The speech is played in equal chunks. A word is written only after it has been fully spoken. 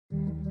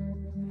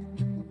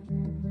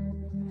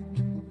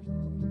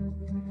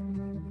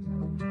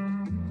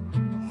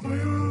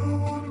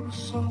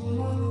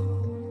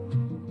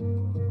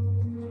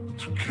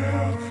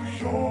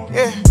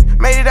Yeah,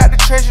 made it out the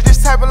trenches,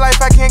 this type of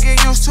life I can't get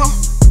used to.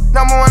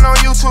 Number one on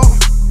YouTube,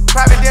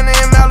 private dinner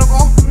in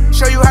Malibu.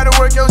 Show you how to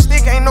work your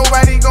stick, ain't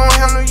nobody gon'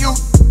 handle you.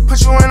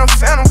 Put you in a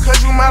phantom, cause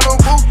you my little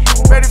boo.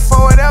 Ready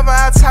for whatever,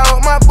 I tie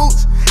up my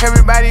boots.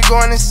 Everybody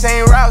going the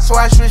same route, so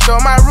I switched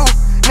on my route.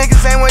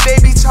 Niggas ain't what they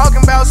be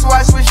talking about, so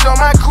I switched on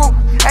my crew.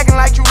 Acting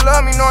like you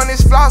love me, knowing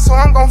this flaw, so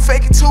I'm gon'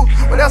 fake it too.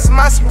 What else am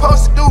I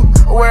supposed to do?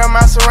 Aware of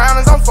my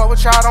surroundings, don't fuck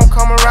with y'all, don't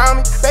come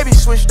around me. Baby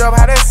switched up,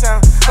 how that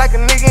sound? Like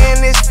a nigga in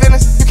this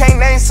feelings. You can't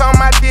name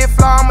something I did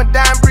flaw, I'm a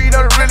dying breed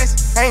of the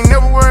realest. I ain't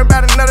never worried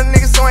about another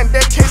nigga, so in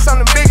that case I'm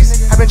the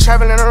biggest. I've been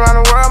traveling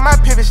around the world, my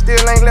pivot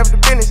still ain't left the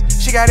business.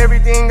 She got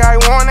everything I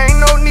want, ain't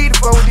no need to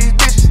fuck with these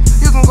bitches.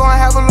 You can go and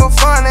have a little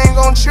fun, ain't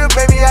gon' trip,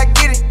 baby, I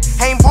get it.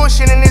 Ain't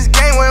bullshit in this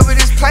game, wherever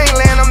this plane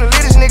land, I'm the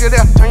littest nigga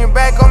there. Turn your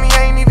back on me,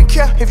 I ain't even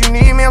care. If you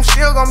need me, I'm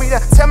still gon' be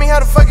there. Tell me how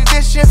the fuck is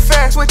this shit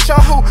fair? Switch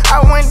on who? I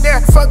went there,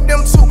 fuck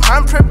them too,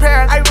 I'm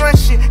prepared. I run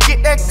shit,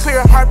 get that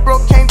clear. Heart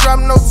broke, can't drop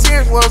no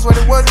tears. Was what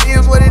it was, it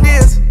is what it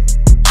is.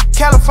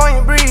 California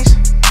breeze,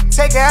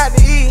 take it out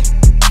to eat.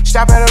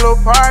 Stop at a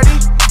little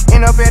party,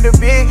 end up at the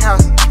big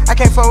house. I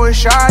can't fuck with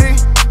Shawty,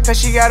 cause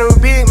she got a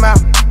big mouth.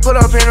 Pull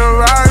up in a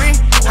Rari,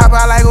 hop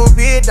out like a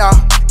big dog.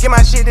 Get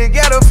my shit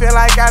together, feel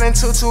like I done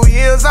took 2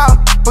 years off.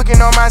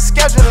 Booking on my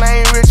schedule,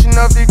 I ain't rich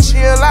enough to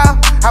chill out.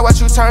 I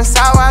watch you turn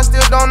sour, I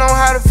still don't know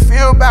how to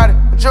feel about it.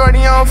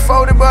 Majority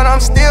unfolded, but I'm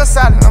still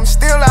solid. I'm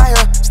still out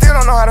here, still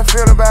don't know how to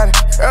feel about it.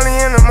 Early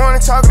in the morning,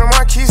 talking to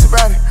Marquise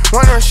about it.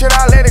 Wondering, should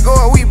I let it go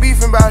or we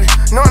beefing about it?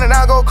 Knowing that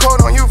I go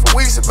cold on you for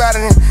weeks about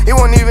it. And it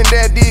wasn't even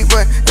that deep,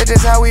 but that's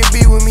just how it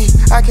be with me.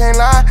 I can't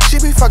lie, she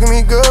be fucking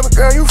me good, but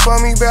girl, you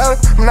fuck me better.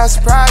 I'm not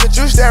surprised that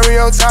you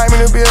stereotype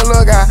me to be a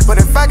little guy. But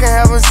if I can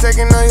have a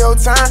second of your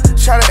time,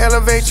 try to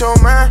elevate your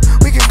mind,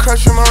 we can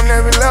crush them on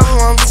every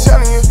level. I'm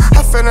telling you,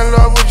 I fell in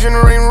love with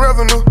generating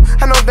revenue.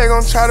 I know they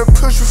gon' try to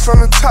push you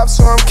from the top,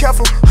 so I'm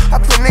careful. I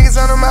put niggas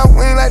under my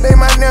wing like they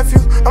my nephew.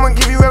 I'ma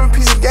give you every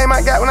piece of game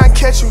I got when I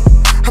catch you.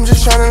 I'm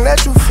just tryna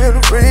let you feel the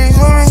breeze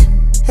with me.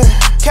 Yeah.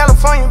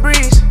 California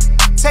breeze,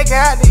 take it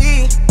out to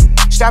eat.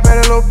 Stop at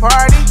a little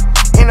party,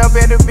 end up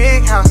at the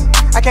big house.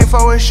 I can't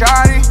fuck with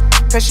Shawty,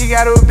 cause she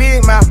got a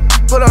big mouth.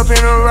 Pull up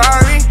in a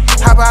Rari,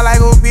 hop out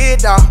like a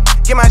big dog.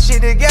 Get my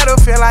shit together,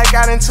 feel like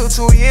I done took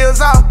 2 years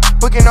off.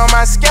 Booking on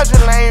my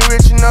schedule, I ain't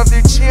rich enough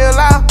to chill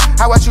out.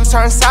 I watch you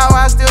turn sour,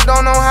 I still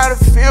don't know how to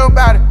feel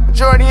about it.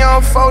 Majority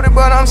unfolded,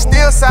 but I'm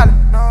still solid.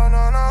 No.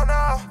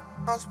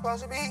 I'm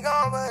supposed to be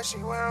gone, but she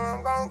where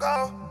I'm gon'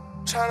 go.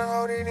 Tryna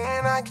hold it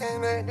in, I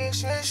can't let this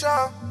shit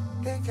show.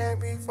 It can't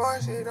be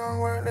forced, it don't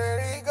work, let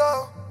it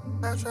go.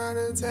 I try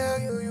to tell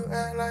you, you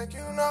act like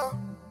you know.